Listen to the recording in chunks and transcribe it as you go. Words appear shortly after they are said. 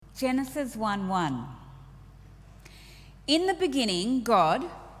Genesis 1:1. In the beginning, God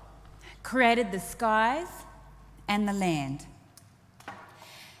created the skies and the land.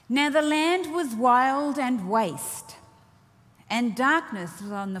 Now the land was wild and waste, and darkness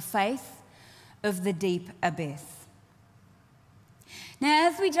was on the face of the deep abyss. Now,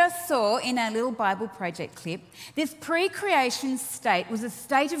 as we just saw in our little Bible project clip, this pre-creation state was a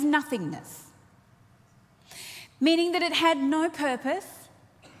state of nothingness, meaning that it had no purpose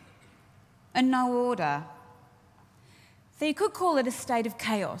and no order. So you could call it a state of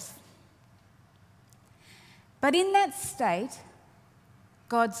chaos. But in that state,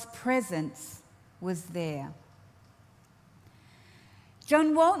 God's presence was there.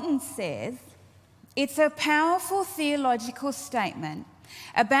 John Walton says, it's a powerful theological statement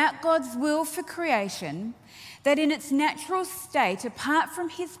about God's will for creation that in its natural state, apart from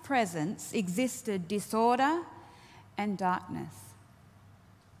his presence, existed disorder and darkness.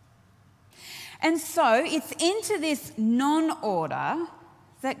 And so it's into this non-order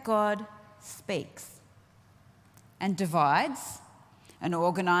that God speaks and divides and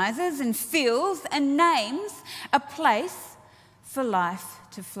organises and fills and names a place for life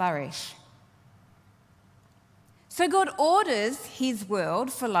to flourish. So God orders his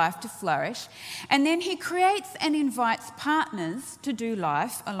world for life to flourish, and then he creates and invites partners to do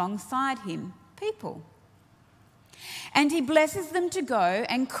life alongside him, people. And he blesses them to go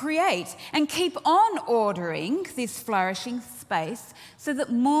and create and keep on ordering this flourishing space so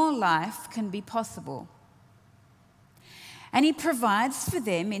that more life can be possible. And he provides for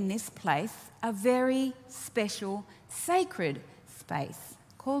them in this place a very special, sacred space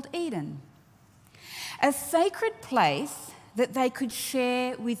called Eden. A sacred place that they could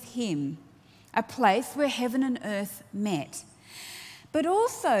share with him, a place where heaven and earth met. But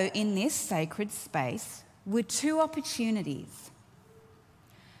also in this sacred space were two opportunities.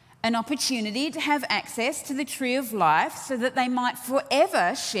 An opportunity to have access to the tree of life so that they might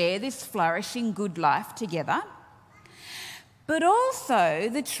forever share this flourishing good life together, but also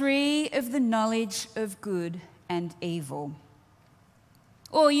the tree of the knowledge of good and evil.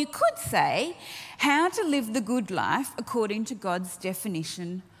 Or you could say, how to live the good life according to God's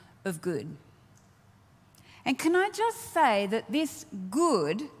definition of good. And can I just say that this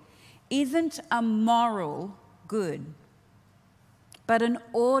good isn't a moral good, but an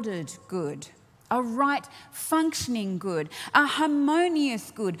ordered good, a right functioning good, a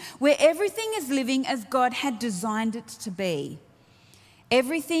harmonious good, where everything is living as God had designed it to be.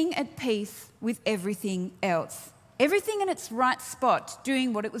 Everything at peace with everything else. Everything in its right spot,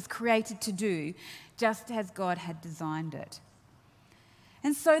 doing what it was created to do, just as God had designed it.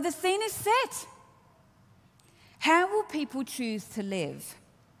 And so the scene is set. How will people choose to live?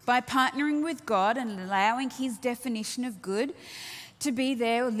 By partnering with God and allowing his definition of good to be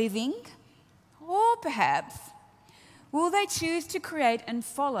their living? Or perhaps, will they choose to create and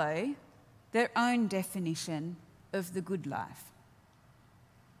follow their own definition of the good life?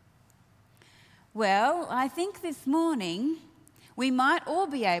 Well, I think this morning we might all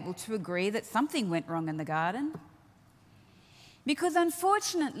be able to agree that something went wrong in the garden. Because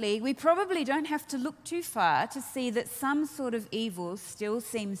unfortunately, we probably don't have to look too far to see that some sort of evil still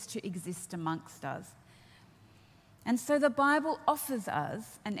seems to exist amongst us. And so the Bible offers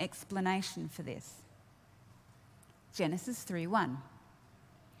us an explanation for this. Genesis 3:1.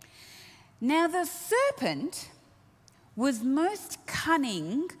 Now the serpent was most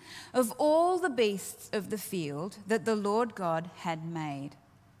cunning of all the beasts of the field that the Lord God had made.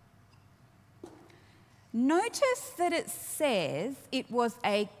 Notice that it says it was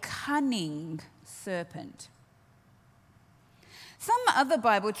a cunning serpent. Some other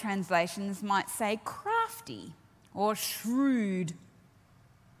Bible translations might say crafty or shrewd.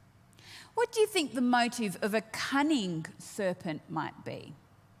 What do you think the motive of a cunning serpent might be?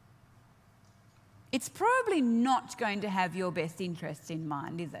 It's probably not going to have your best interests in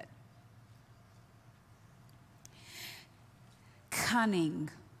mind, is it? Cunning.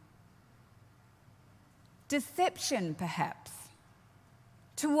 Deception, perhaps.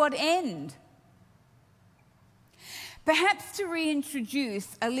 To what end? Perhaps to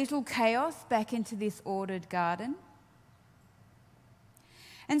reintroduce a little chaos back into this ordered garden.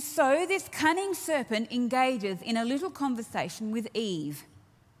 And so this cunning serpent engages in a little conversation with Eve.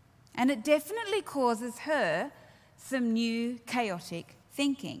 And it definitely causes her some new chaotic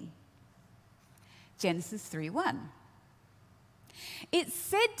thinking. Genesis 3:1. It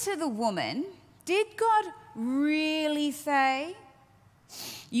said to the woman, did God really say,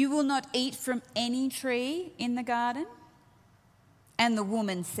 you will not eat from any tree in the garden? And the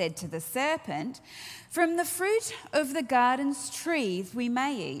woman said to the serpent, "From the fruit of the garden's trees we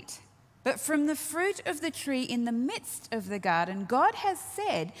may eat. But from the fruit of the tree in the midst of the garden, God has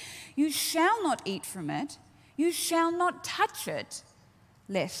said, 'You shall not eat from it, you shall not touch it,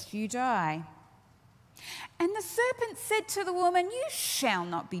 lest you die.' And the serpent said to the woman, 'You shall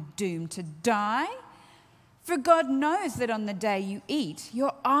not be doomed to die. For God knows that on the day you eat,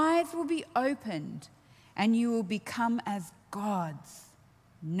 your eyes will be opened, and you will become as gods,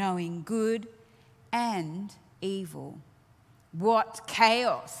 knowing good and evil.'" What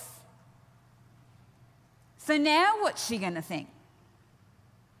chaos! So now what's she going to think?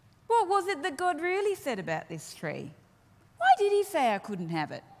 What was it that God really said about this tree? Why did he say I couldn't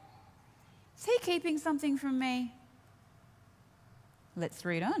have it? Is he keeping something from me? Let's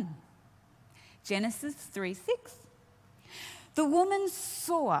read on. Genesis 3:6. The woman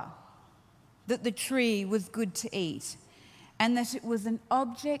saw that the tree was good to eat and that it was an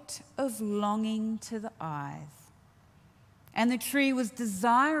object of longing to the eyes. And the tree was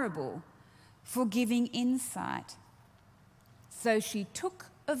desirable for giving insight. So she took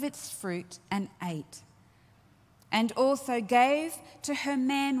of its fruit and ate, and also gave to her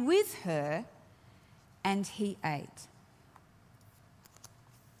man with her, and he ate.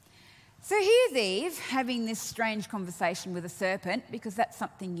 So here's Eve having this strange conversation with a serpent, because that's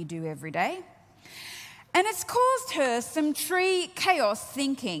something you do every day. And it's caused her some tree chaos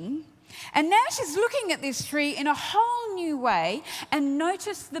thinking. And now she's looking at this tree in a whole new way, and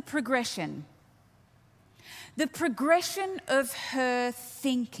notice the progression. The progression of her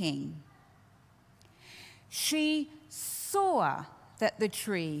thinking. She saw that the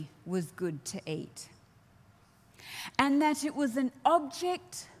tree was good to eat, and that it was an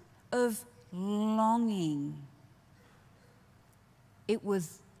object of longing. It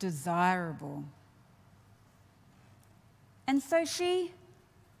was desirable. And so she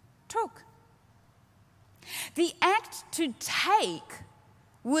took. The act to take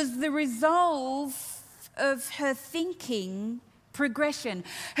was the resolve of her thinking progression.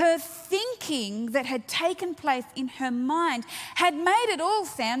 Her thinking that had taken place in her mind had made it all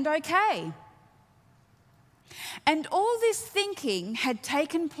sound okay. And all this thinking had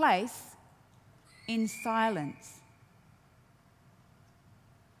taken place in silence.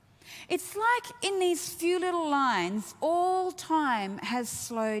 It's like in these few little lines, all time has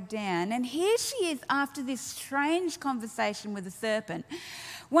slowed down. And here she is after this strange conversation with the serpent,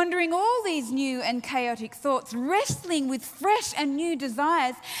 wondering all these new and chaotic thoughts, wrestling with fresh and new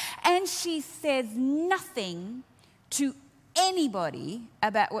desires, and she says nothing to anybody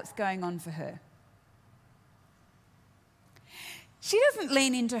about what's going on for her. She doesn't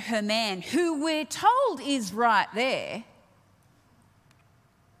lean into her man, who we're told is right there.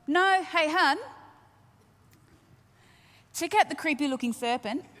 No, hey, hun, check out the creepy looking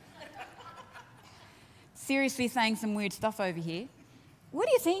serpent. Seriously saying some weird stuff over here. What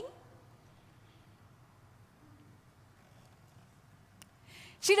do you think?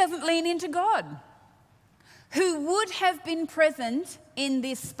 She doesn't lean into God, who would have been present in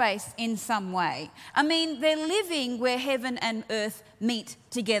this space in some way. I mean, they're living where heaven and earth meet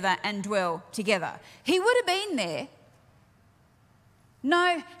together and dwell together. He would have been there.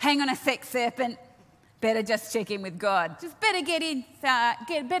 No, hang on a sec, serpent. Better just check in with God. Just better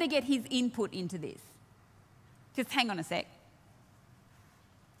get his input into this. Just hang on a sec.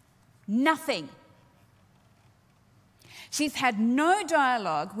 Nothing. She's had no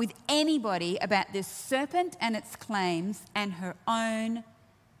dialogue with anybody about this serpent and its claims and her own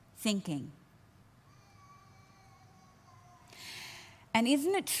thinking. And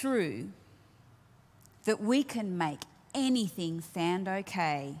isn't it true that we can make anything sound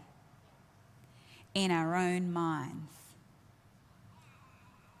okay in our own minds,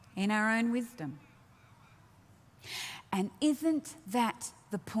 in our own wisdom? And isn't that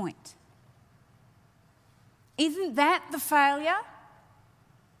the point? Isn't that the failure?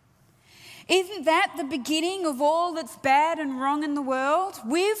 Isn't that the beginning of all that's bad and wrong in the world?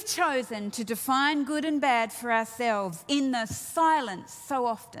 We've chosen to define good and bad for ourselves in the silence so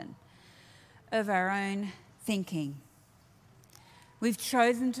often of our own thinking. We've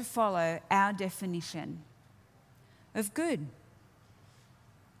chosen to follow our definition of good.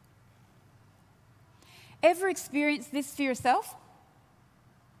 Ever experienced this for yourself?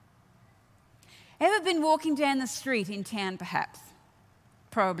 Ever been walking down the street in town perhaps?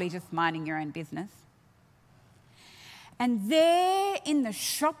 Probably just minding your own business. And there in the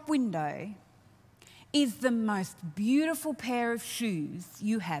shop window is the most beautiful pair of shoes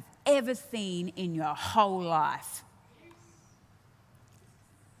you have ever seen in your whole life.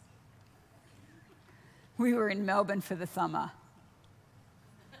 We were in Melbourne for the summer.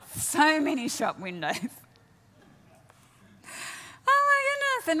 So many shop windows. Oh my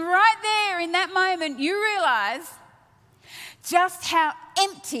goodness. And right there in that moment, you realise just how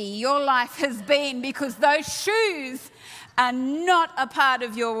empty your life has been because those shoes are not a part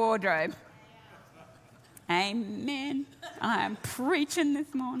of your wardrobe. Amen. I am preaching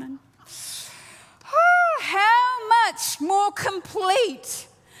this morning. Oh, how much more complete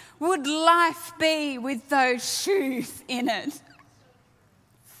would life be with those shoes in it?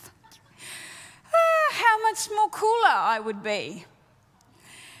 Oh, how much more cooler I would be.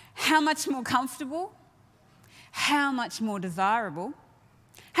 How much more comfortable. How much more desirable.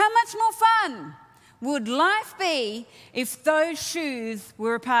 How much more fun would life be if those shoes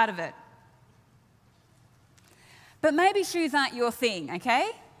were a part of it? But maybe shoes aren't your thing, okay?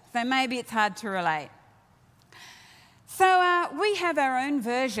 So maybe it's hard to relate. So we have our own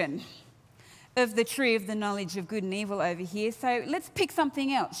version of the tree of the knowledge of good and evil over here. So let's pick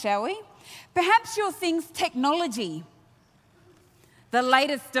something else, shall we? Perhaps your thing's technology, the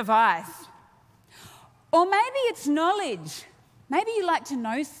latest device. Or maybe it's knowledge. Maybe you like to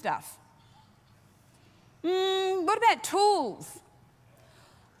know stuff. What about tools?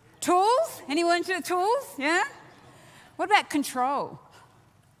 Tools? Anyone into the tools? Yeah? What about control?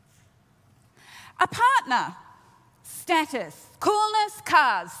 A partner, status, coolness,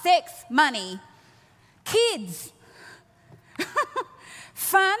 cars, sex, money, kids,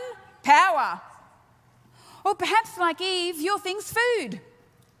 fun, power. Or perhaps like Eve, your thing's food.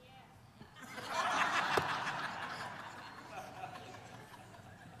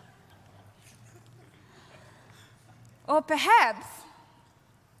 Or perhaps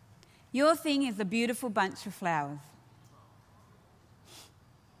your thing is a beautiful bunch of flowers.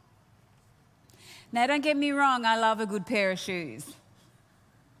 Now, don't get me wrong, I love a good pair of shoes.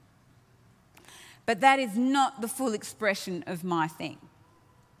 But that is not the full expression of my thing.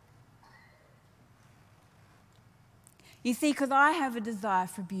 You see, because I have a desire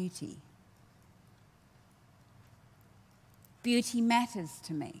for beauty. Beauty matters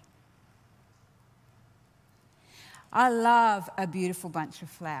to me. I love a beautiful bunch of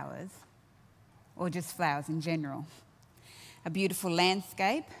flowers, or just flowers in general. A beautiful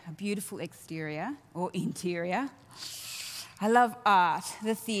landscape, a beautiful exterior or interior. I love art,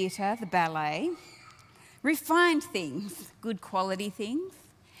 the theatre, the ballet, refined things, good quality things,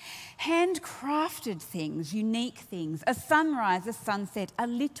 handcrafted things, unique things, a sunrise, a sunset, a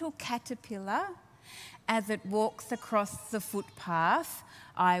little caterpillar as it walks across the footpath,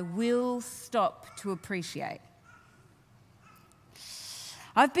 I will stop to appreciate.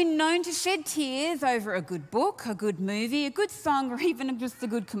 I've been known to shed tears over a good book, a good movie, a good song, or even just a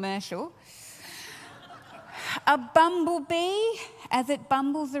good commercial. A bumblebee as it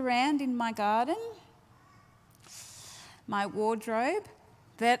bumbles around in my garden. My wardrobe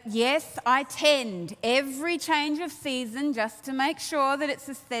that, yes, I tend every change of season just to make sure that it's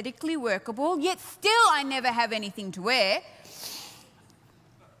aesthetically workable, yet still I never have anything to wear.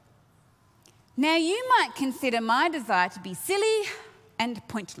 Now, you might consider my desire to be silly and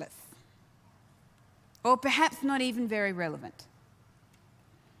pointless, or perhaps not even very relevant,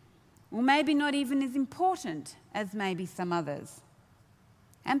 or maybe not even as important as maybe some others.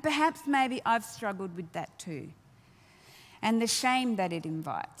 And perhaps maybe I've struggled with that too, and the shame that it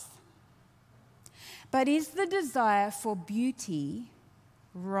invites. But is the desire for beauty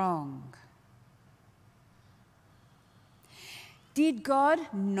wrong? Did God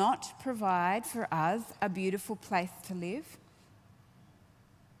not provide for us a beautiful place to live?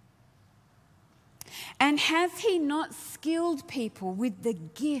 And has He not skilled people with the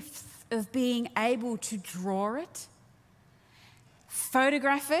gifts of being able to draw it,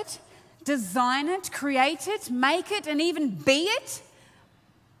 photograph it, design it, create it, make it, and even be it?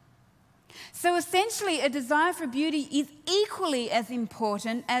 So essentially, a desire for beauty is equally as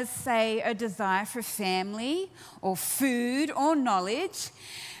important as, say, a desire for family or food or knowledge.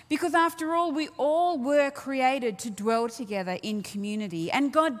 Because after all, we all were created to dwell together in community.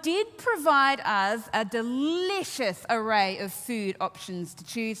 And God did provide us a delicious array of food options to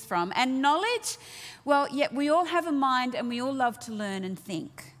choose from. And knowledge, well, yet we all have a mind and we all love to learn and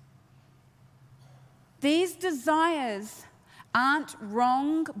think. These desires aren't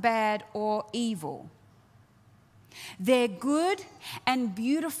wrong, bad, or evil. They're good and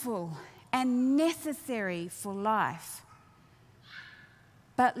beautiful and necessary for life.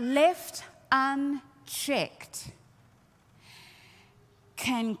 But left unchecked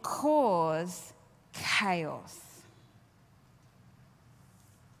can cause chaos.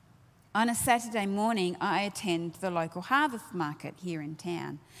 On a Saturday morning, I attend the local harvest market here in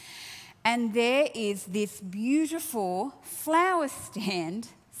town. And there is this beautiful flower stand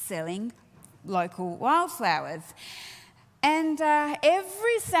selling local wildflowers. And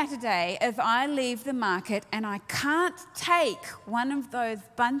every Saturday as I leave the market and I can't take one of those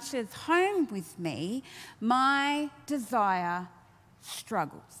bunches home with me, my desire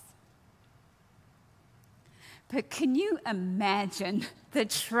struggles. But can you imagine the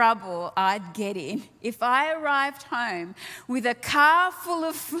trouble I'd get in if I arrived home with a car full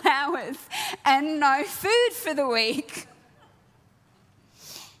of flowers and no food for the week?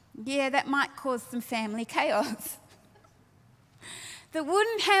 Yeah, that might cause some family chaos. That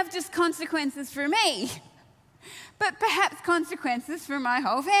wouldn't have just consequences for me, but perhaps consequences for my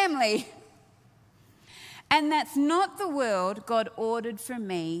whole family. And that's not the world God ordered for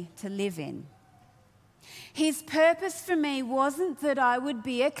me to live in. His purpose for me wasn't that I would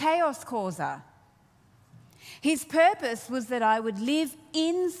be a chaos causer. His purpose was that I would live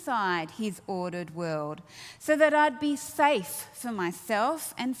inside his ordered world so that I'd be safe for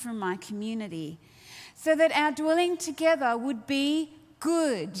myself and for my community, so that our dwelling together would be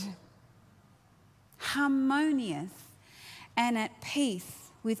good, harmonious, and at peace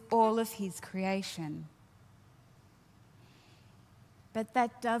with all of his creation. But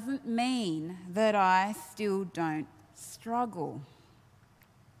that doesn't mean that I still don't struggle.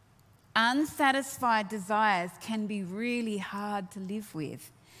 Unsatisfied desires can be really hard to live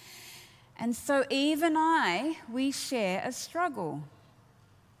with. And so we share a struggle.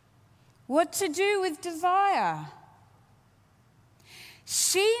 What to do with desire?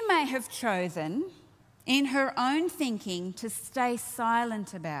 She may have chosen, in her own thinking, to stay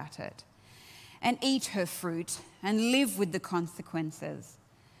silent about it and eat her fruit and live with the consequences.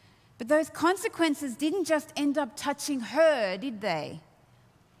 But those consequences didn't just end up touching her, did they?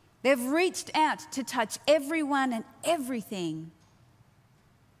 They've reached out to touch everyone and everything.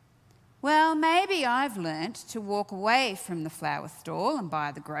 Well, maybe I've learnt to walk away from the flower stall and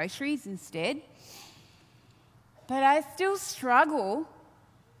buy the groceries instead. But I still struggle,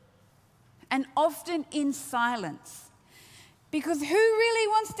 and often in silence. Because who really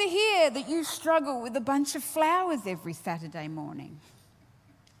wants to hear that you struggle with a bunch of flowers every Saturday morning?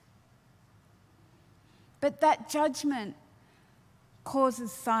 But that judgment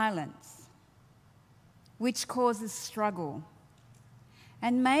causes silence, which causes struggle.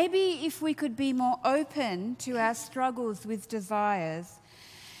 And maybe if we could be more open to our struggles with desires,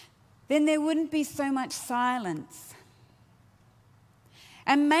 then there wouldn't be so much silence.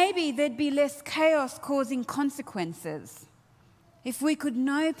 And maybe there'd be less chaos causing consequences. If we could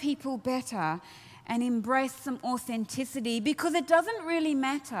know people better and embrace some authenticity, because it doesn't really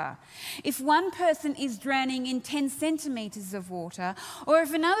matter if one person is drowning in 10 centimetres of water or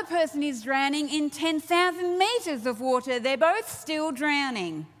if another person is drowning in 10,000 metres of water, they're both still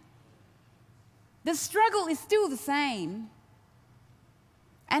drowning. The struggle is still the same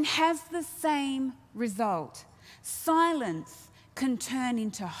and has the same result. Silence can turn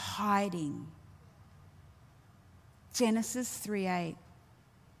into hiding. Genesis 3:8.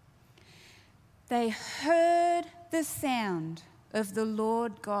 They heard the sound of the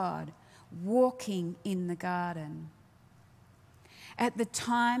Lord God walking in the garden at the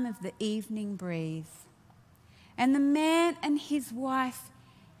time of the evening breeze. And the man and his wife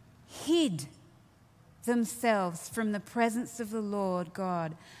hid themselves from the presence of the Lord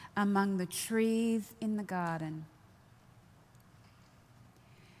God among the trees in the garden.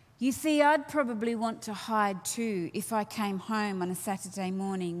 You see, I'd probably want to hide too if I came home on a Saturday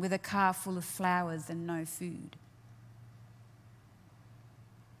morning with a car full of flowers and no food.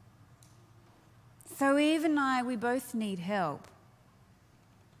 So we both need help.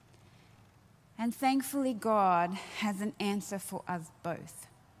 And thankfully, God has an answer for us both.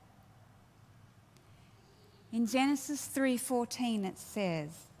 In Genesis 3:14 it says,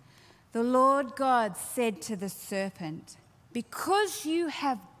 "The Lord God said to the serpent, 'Because you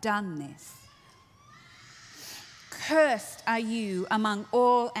have done this, cursed are you among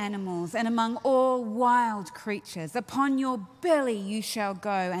all animals and among all wild creatures. Upon your belly you shall go,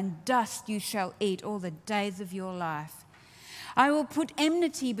 and dust you shall eat all the days of your life. I will put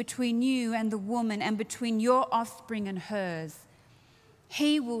enmity between you and the woman, and between your offspring and hers.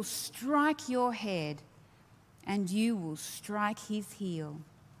 He will strike your head, and you will strike his heel.'"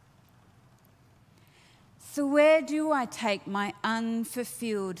 So where do I take my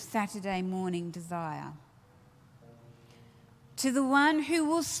unfulfilled Saturday morning desire? To the one who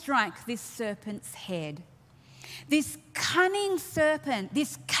will strike this serpent's head. This cunning serpent,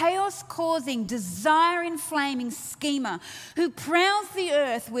 this chaos-causing, desire-inflaming schemer who prowls the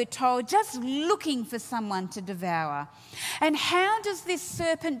earth, we're told, just looking for someone to devour. And how does this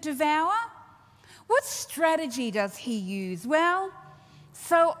serpent devour? What strategy does he use? Well,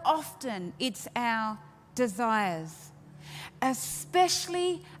 So often it's our desires,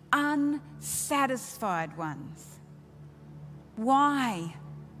 especially unsatisfied ones. Why?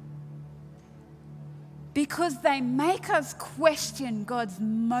 Because they make us question God's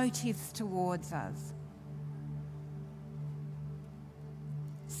motives towards us.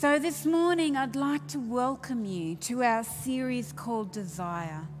 So this morning, I'd like to welcome you to our series called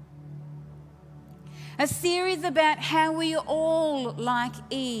Desire. A series about how we all, like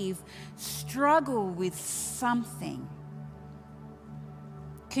Eve, struggle with something.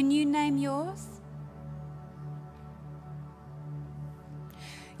 Can you name yours?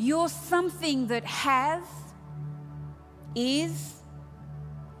 You're something that has, is,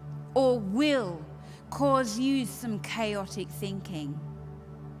 or will cause you some chaotic thinking.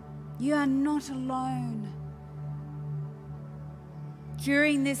 You are not alone.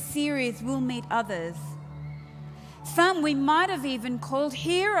 During this series, we'll meet others. Some we might have even called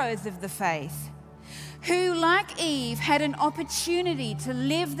heroes of the faith, who, like Eve, had an opportunity to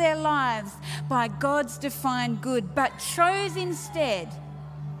live their lives by God's defined good, but chose instead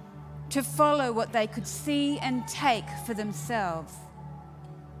to follow what they could see and take for themselves,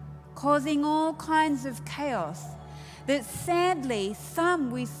 causing all kinds of chaos that sadly some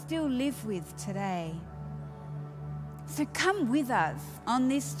we still live with today. So come with us on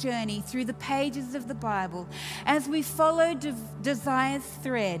this journey through the pages of the Bible as we follow Desire's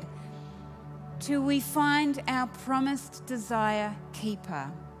thread till we find our promised desire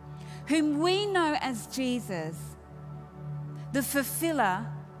keeper, whom we know as Jesus, the fulfiller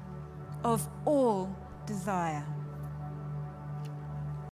of all desire.